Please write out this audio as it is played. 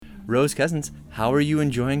Rose Cousins, how are you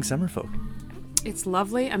enjoying Summerfolk? It's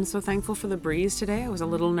lovely. I'm so thankful for the breeze today. I was a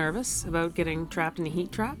little nervous about getting trapped in a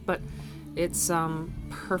heat trap, but it's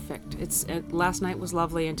perfect. Last night was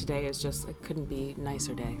lovely, and today is just, it couldn't be a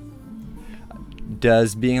nicer day.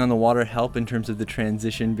 Does being on the water help in terms of the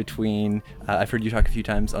transition between, I've heard you talk a few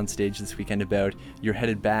times on stage this weekend about you're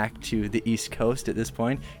headed back to the East Coast at this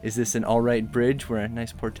point. Is this an all right bridge? We're a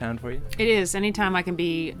nice port town for you? It is. Anytime I can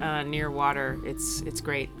be near water, it's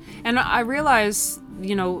great. And I realize,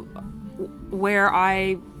 where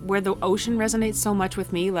the ocean resonates so much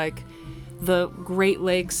with me, like the Great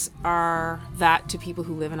Lakes are that to people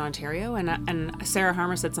who live in Ontario. And Sarah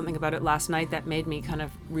Harmer said something about it last night that made me kind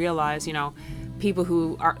of realize, people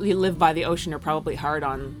who live by the ocean are probably hard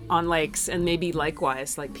on lakes, and maybe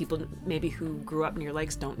likewise, like people maybe who grew up near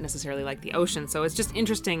lakes don't necessarily like the ocean. So it's just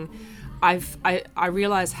interesting. I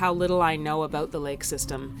realize how little I know about the lake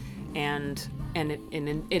system, and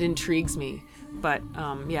it intrigues me. But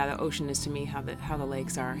the ocean is to me how the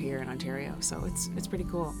lakes are here in Ontario. So it's pretty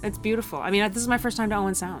cool. It's beautiful. I mean, this is my first time to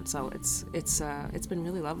Owen Sound, so it's been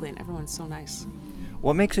really lovely, and everyone's so nice.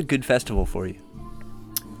 What makes a good festival for you?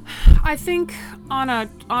 I think on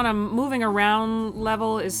a moving around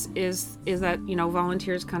level is that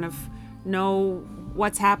volunteers kind of know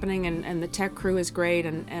what's happening, and the tech crew is great,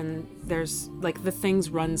 and there's like the things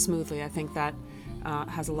run smoothly. I think that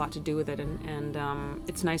has a lot to do with it, and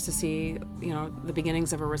it's nice to see the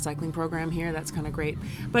beginnings of a recycling program here. That's kind of great,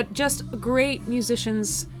 but just great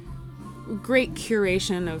musicians, great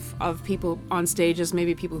curation of people on stages,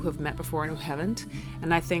 maybe people who have met before and who haven't.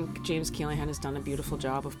 And I think James Keelanhan has done a beautiful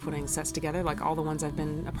job of putting sets together. Like all the ones I've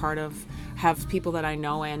been a part of have people that I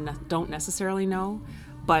know and don't necessarily know,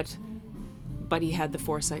 but he had the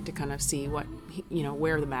foresight to kind of see what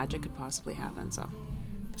where the magic could possibly happen.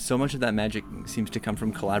 So much of that magic seems to come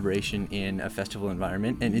from collaboration in a festival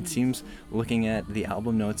environment, and it seems, looking at the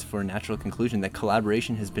album notes for Natural Conclusion, that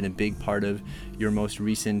collaboration has been a big part of your most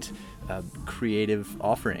recent creative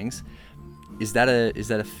offerings. Is that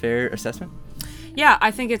a fair assessment? Yeah,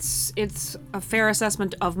 I think it's a fair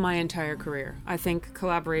assessment of my entire career. I think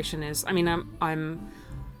collaboration is. I mean, I'm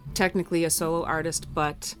technically a solo artist,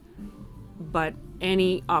 but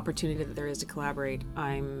any opportunity that there is to collaborate,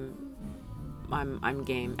 I'm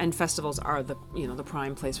game, and festivals are the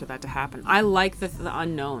prime place for that to happen. I like the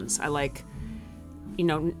unknowns. I like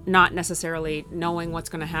not necessarily knowing what's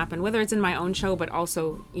going to happen, whether it's in my own show, but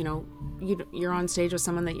also you're on stage with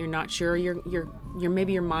someone that you're not sure. You're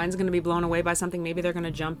maybe your mind's going to be blown away by something. Maybe they're going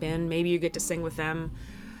to jump in. Maybe you get to sing with them.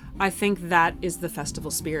 I think that is the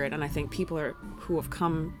festival spirit, and I think people who have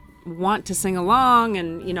come want to sing along,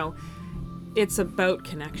 and it's about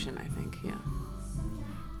connection. I think, yeah.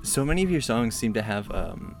 So many of your songs seem to have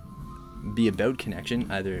be about connection,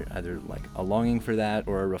 either like a longing for that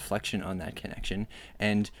or a reflection on that connection.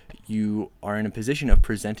 And you are in a position of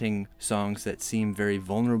presenting songs that seem very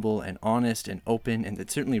vulnerable and honest and open, and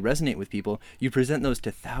that certainly resonate with people. You present those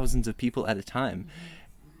to thousands of people at a time.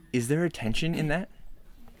 Is there a tension in that?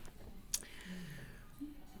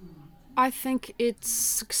 I think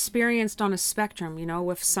it's experienced on a spectrum.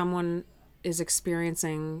 If someone is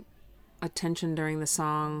experiencing a tension during the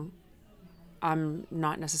song, I'm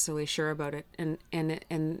not necessarily sure about it.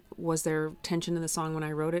 And was there tension in the song when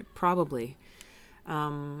I wrote it? Probably.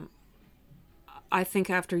 I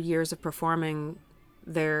think after years of performing,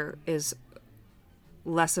 there is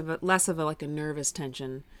less of a like a nervous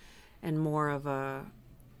tension, and more of a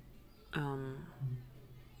I'm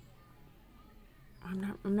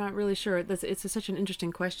not really sure. It's such an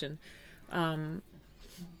interesting question.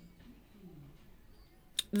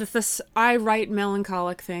 I write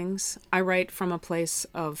melancholic things. I write from a place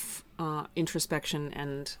of introspection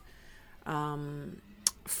and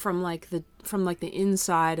from the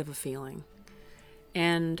inside of a feeling,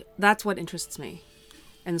 and that's what interests me.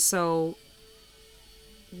 And so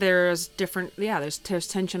there's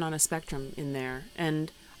tension on a spectrum in there,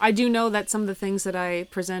 and I do know that some of the things that I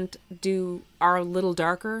present are a little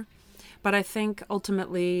darker, but I think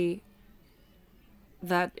ultimately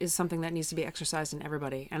that is something that needs to be exercised in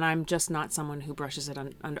everybody. And I'm just not someone who brushes it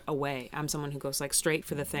away. I'm someone who goes like straight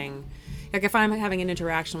for the thing. Like if I'm having an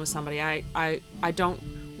interaction with somebody, I don't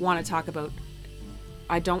want to talk about,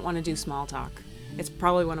 I don't want to do small talk. It's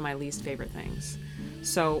probably one of my least favorite things.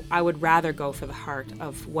 So I would rather go for the heart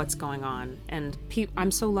of what's going on. And I'm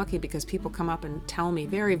so lucky because people come up and tell me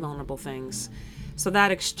very vulnerable things. So that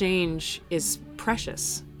exchange is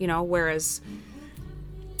precious, whereas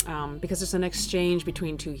because it's an exchange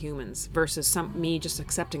between two humans versus me just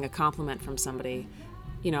accepting a compliment from somebody.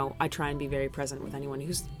 I try and be very present with anyone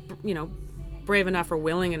who's, brave enough or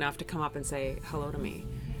willing enough to come up and say hello to me.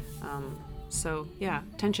 So yeah,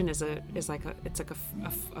 tension is like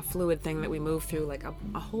a fluid thing that we move through like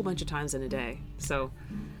a whole bunch of times in a day. So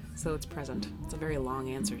it's present. It's a very long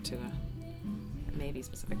answer to a maybe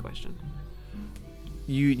specific question.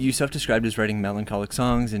 You self-described as writing melancholic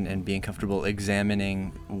songs and being comfortable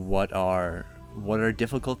examining what are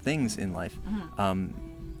difficult things in life.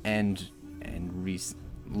 And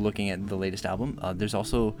looking at the latest album, there's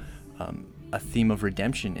also a theme of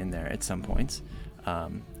redemption in there at some points,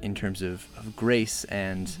 in terms of grace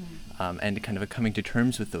and kind of a coming to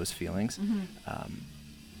terms with those feelings.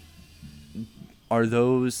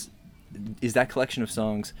 Is that collection of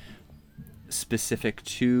songs specific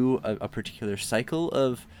to a particular cycle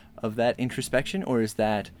of that introspection, or is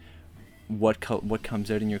that what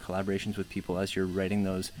comes out in your collaborations with people as you're writing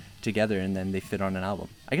those together and then they fit on an album?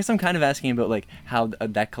 I guess I'm kind of asking about like how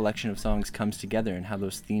that collection of songs comes together and how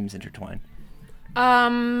those themes intertwine.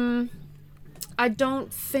 I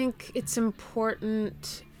don't think it's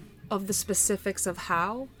important of the specifics of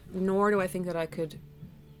how, nor do I think that I could,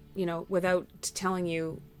 without telling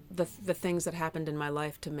you the things that happened in my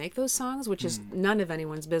life to make those songs, which is none of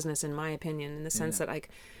anyone's business in my opinion, in the sense that like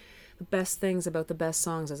the best things about the best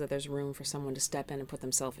songs is that there's room for someone to step in and put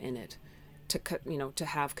themselves in it, to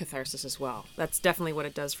have catharsis as well. That's definitely what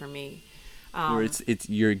it does for me. Or it's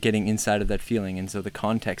you're getting inside of that feeling, and so the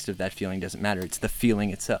context of that feeling doesn't matter. It's the feeling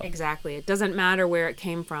itself. Exactly. It doesn't matter where it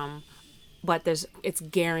came from, but it's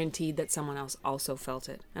guaranteed that someone else also felt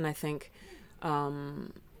it. And I think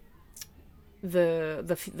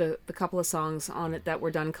the couple of songs on it that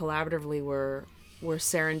were done collaboratively were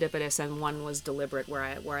serendipitous, and one was deliberate, where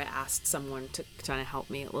I asked someone to kind of help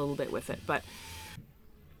me a little bit with it. But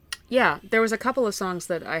yeah, there was a couple of songs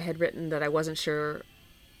that I had written that I wasn't sure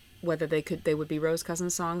whether they would be Rose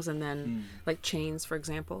Cousins songs, and then like Chains, for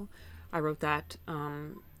example, I wrote that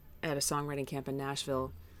at a songwriting camp in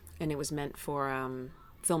Nashville, and it was meant for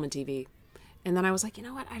film and TV. And then I was like, you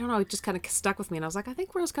know what? I don't know. It just kind of stuck with me, and I was like, I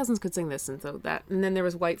think Rose Cousins could sing this, and so that. And then there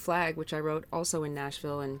was White Flag, which I wrote also in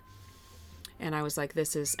Nashville, and I was like,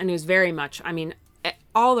 this is, and it was very much. I mean,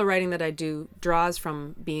 all the writing that I do draws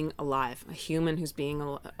from being alive, a human who's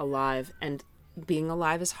being alive, and being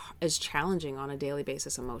alive is challenging on a daily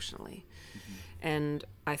basis emotionally. And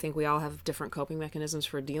I think we all have different coping mechanisms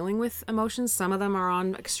for dealing with emotions. Some of them are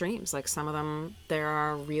on extremes. Like some of them, there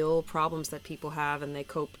are real problems that people have and they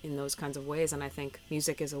cope in those kinds of ways. And I think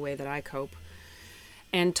music is a way that I cope.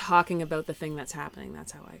 And talking about the thing that's happening,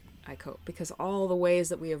 that's how I cope. Because all the ways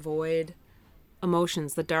that we avoid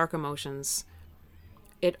emotions, the dark emotions,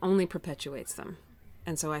 it only perpetuates them.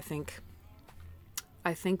 And so I think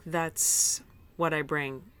that's what I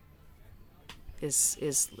bring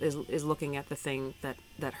is looking at the thing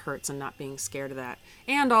that hurts and not being scared of that.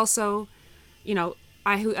 And also,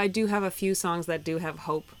 I do have a few songs that do have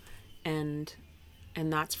hope, and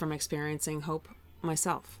that's from experiencing hope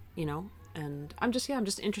myself, and I'm just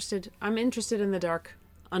interested. I'm interested in the dark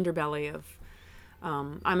underbelly of,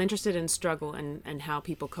 I'm interested in struggle and how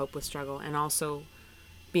people cope with struggle, and also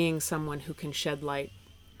being someone who can shed light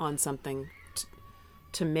on something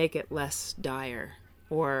to make it less dire,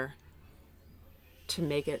 or to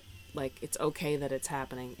make it like it's okay that it's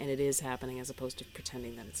happening, and it is happening, as opposed to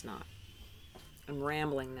pretending that it's not. I'm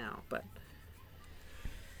rambling now, but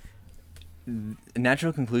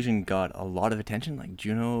Natural Conclusion got a lot of attention, like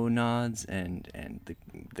Juno nods and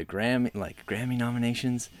the Grammy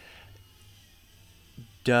nominations.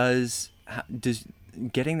 Does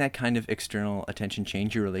getting that kind of external attention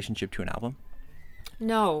change your relationship to an album?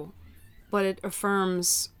 No, but it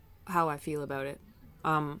affirms how I feel about it.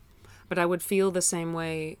 But I would feel the same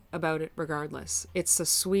way about it regardless. It's a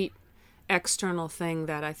sweet external thing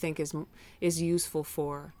that I think is useful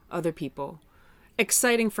for other people.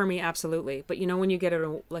 Exciting for me, absolutely. But when you get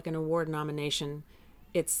an award nomination,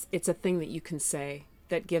 it's a thing that you can say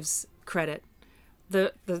that gives credit.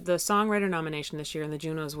 The songwriter nomination this year in the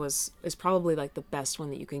Junos is probably like the best one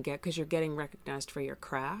that you can get, because you're getting recognized for your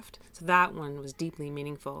craft. So that one was deeply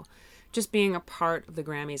meaningful. Just being a part of the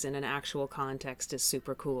Grammys in an actual context is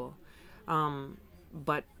super cool.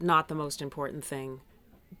 But not the most important thing.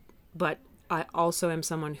 But I also am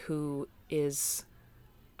someone who is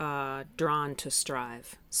drawn to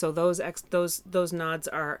strive. So those nods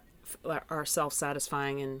are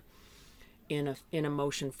self-satisfying in a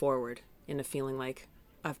motion forward, in a feeling like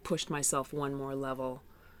I've pushed myself one more level.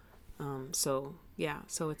 So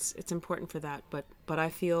it's important for that. But I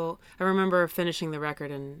remember finishing the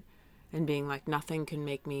record and being like, nothing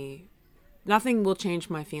will change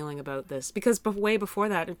my feeling about this, because way before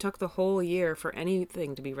that, it took the whole year for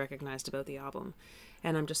anything to be recognized about the album.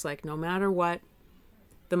 And I'm just like, no matter what,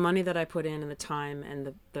 the money that I put in and the time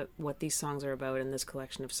and the what these songs are about and this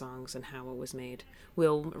collection of songs and how it was made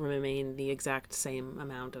will remain the exact same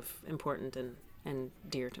amount of important and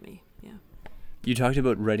dear to me. Yeah. You talked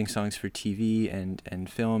about writing songs for TV and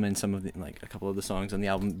film, and some of the, like a couple of the songs on the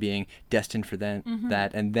album being destined for that,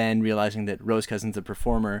 and then realizing that Rose Cousins, a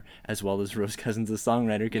performer, as well as Rose Cousins, a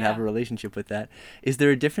songwriter, could have a relationship with that. Is there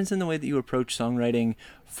a difference in the way that you approach songwriting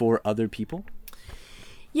for other people?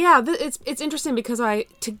 Yeah, it's interesting because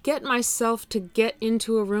to get myself to get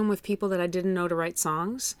into a room with people that I didn't know to write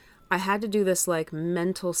songs, I had to do this like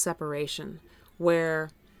mental separation where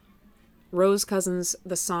Rose Cousins,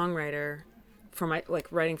 the songwriter, for my like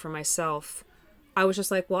writing for myself, I was just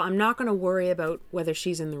like, well, I'm not going to worry about whether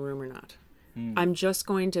she's in the room or not. I'm just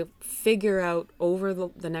going to figure out over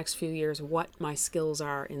the next few years what my skills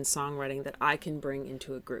are in songwriting that I can bring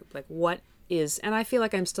into a group. Like what is, and I feel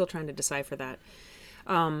like I'm still trying to decipher that.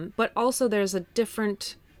 But also there's a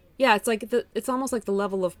different, it's like it's almost like the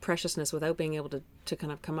level of preciousness without being able to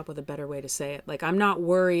kind of come up with a better way to say it. Like I'm not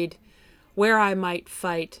worried where I might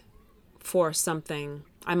fight for something.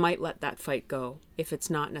 I might let that fight go if it's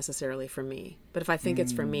not necessarily for me. But if I think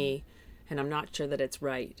it's for me and I'm not sure that it's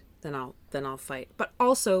right, then I'll fight. But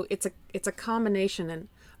also it's a combination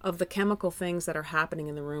of the chemical things that are happening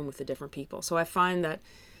in the room with the different people. So I find that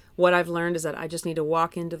what I've learned is that I just need to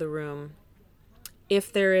walk into the room.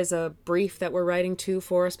 If there is a brief that we're writing to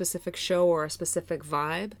for a specific show or a specific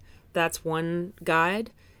vibe, that's one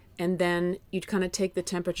guide. And then you kind of take the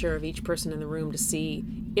temperature of each person in the room to see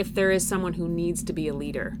if there is someone who needs to be a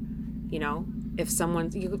leader. You know, if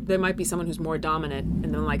there might be someone who's more dominant,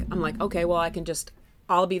 and then I'm like, okay, well,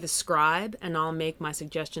 I'll be the scribe and I'll make my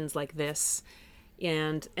suggestions like this.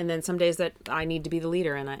 And then some days that I need to be the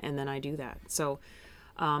leader, and then I do that. So,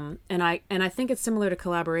 and I think it's similar to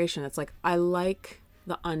collaboration. It's like, I like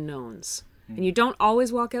the unknowns, and you don't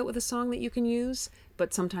always walk out with a song that you can use,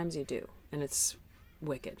 but sometimes you do, and it's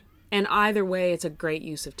wicked. And either way, it's a great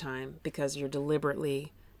use of time because you're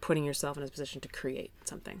deliberately putting yourself in a position to create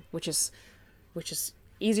something, which is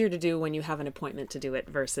easier to do when you have an appointment to do it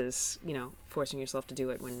versus, forcing yourself to do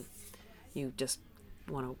it when you just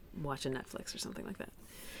want to watch a Netflix or something like that.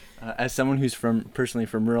 As someone who's personally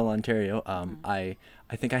from rural Ontario, I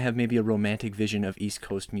think I have maybe a romantic vision of East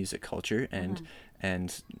Coast music culture, and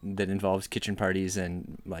that involves kitchen parties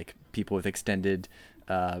and like people with extended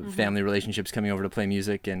family relationships coming over to play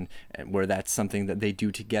music, and where that's something that they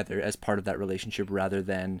do together as part of that relationship, rather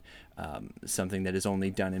than something that is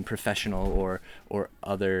only done in professional or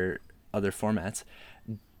other formats.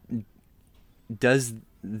 Does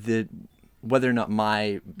whether or not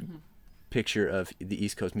my picture of the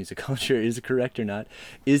East Coast music culture is correct or not,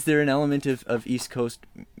 is there an element of East Coast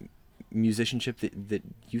musicianship that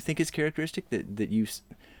you think is characteristic, that you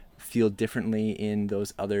feel differently in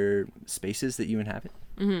those other spaces that you inhabit?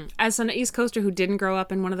 Mm-hmm. As an East Coaster who didn't grow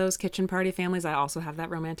up in one of those kitchen party families, I also have that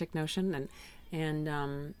romantic notion,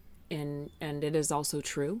 and it is also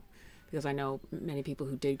true, because I know many people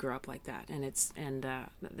who did grow up like that, and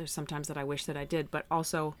there's sometimes that I wish that I did, but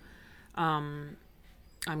also I'm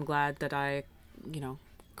glad that I,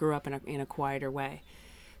 grew up in a quieter way.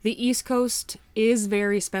 The East Coast is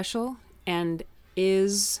very special and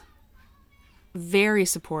is very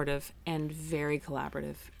supportive and very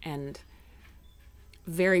collaborative and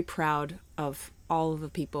very proud of all of the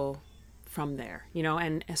people from there,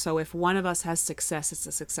 and so if one of us has success, it's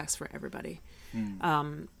a success for everybody.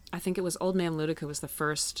 I think it was Old Man Ludica who was the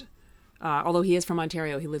first, although he is from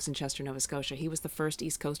Ontario, he lives in Chester, Nova Scotia. He was the first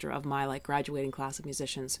East Coaster of my graduating class of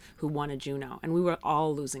musicians who won a Juno, and we were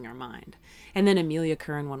all losing our mind. And then Amelia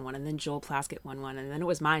Curran won one, and then Joel Plaskett won one, and then it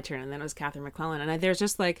was my turn, and then it was Catherine McClellan. And there's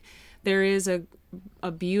just there is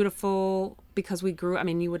a beautiful, because we grew,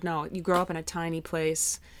 you would know, you grow up in a tiny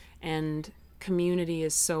place, and community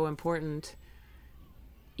is so important.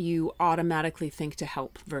 You automatically think to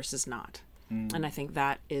help versus not. And I think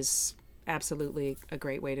that is absolutely a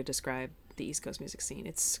great way to describe the East Coast music scene.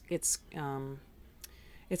 It's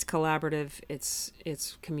collaborative,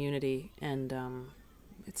 it's community, and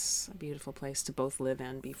it's a beautiful place to both live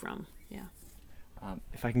and be from. Yeah.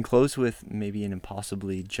 If I can close with maybe an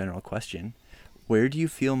impossibly general question, where do you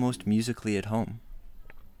feel most musically at home?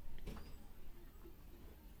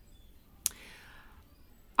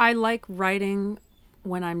 I like writing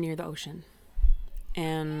when I'm near the ocean,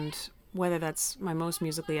 and whether that's my most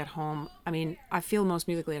musically at home, I feel most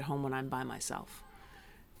musically at home when I'm by myself,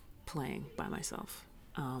 playing by myself,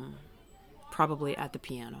 probably at the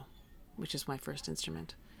piano, which is my first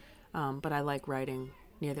instrument. But I like writing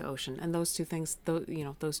near the ocean, and those two things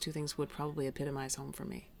would probably epitomize home for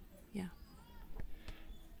me. Yeah.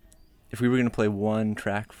 if we were going to play one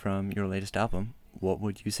track from your latest album, what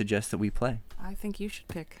would you suggest that we play? I think you should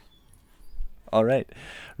pick. All right.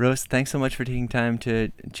 Rose, thanks so much for taking time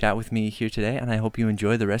to chat with me here today, and I hope you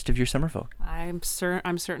enjoy the rest of your Summerfolk. I'm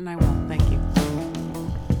certain I will. Thank you.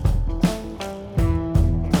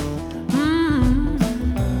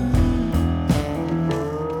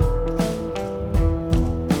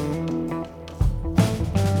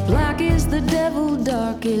 Black is the devil,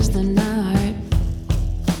 dark is the night.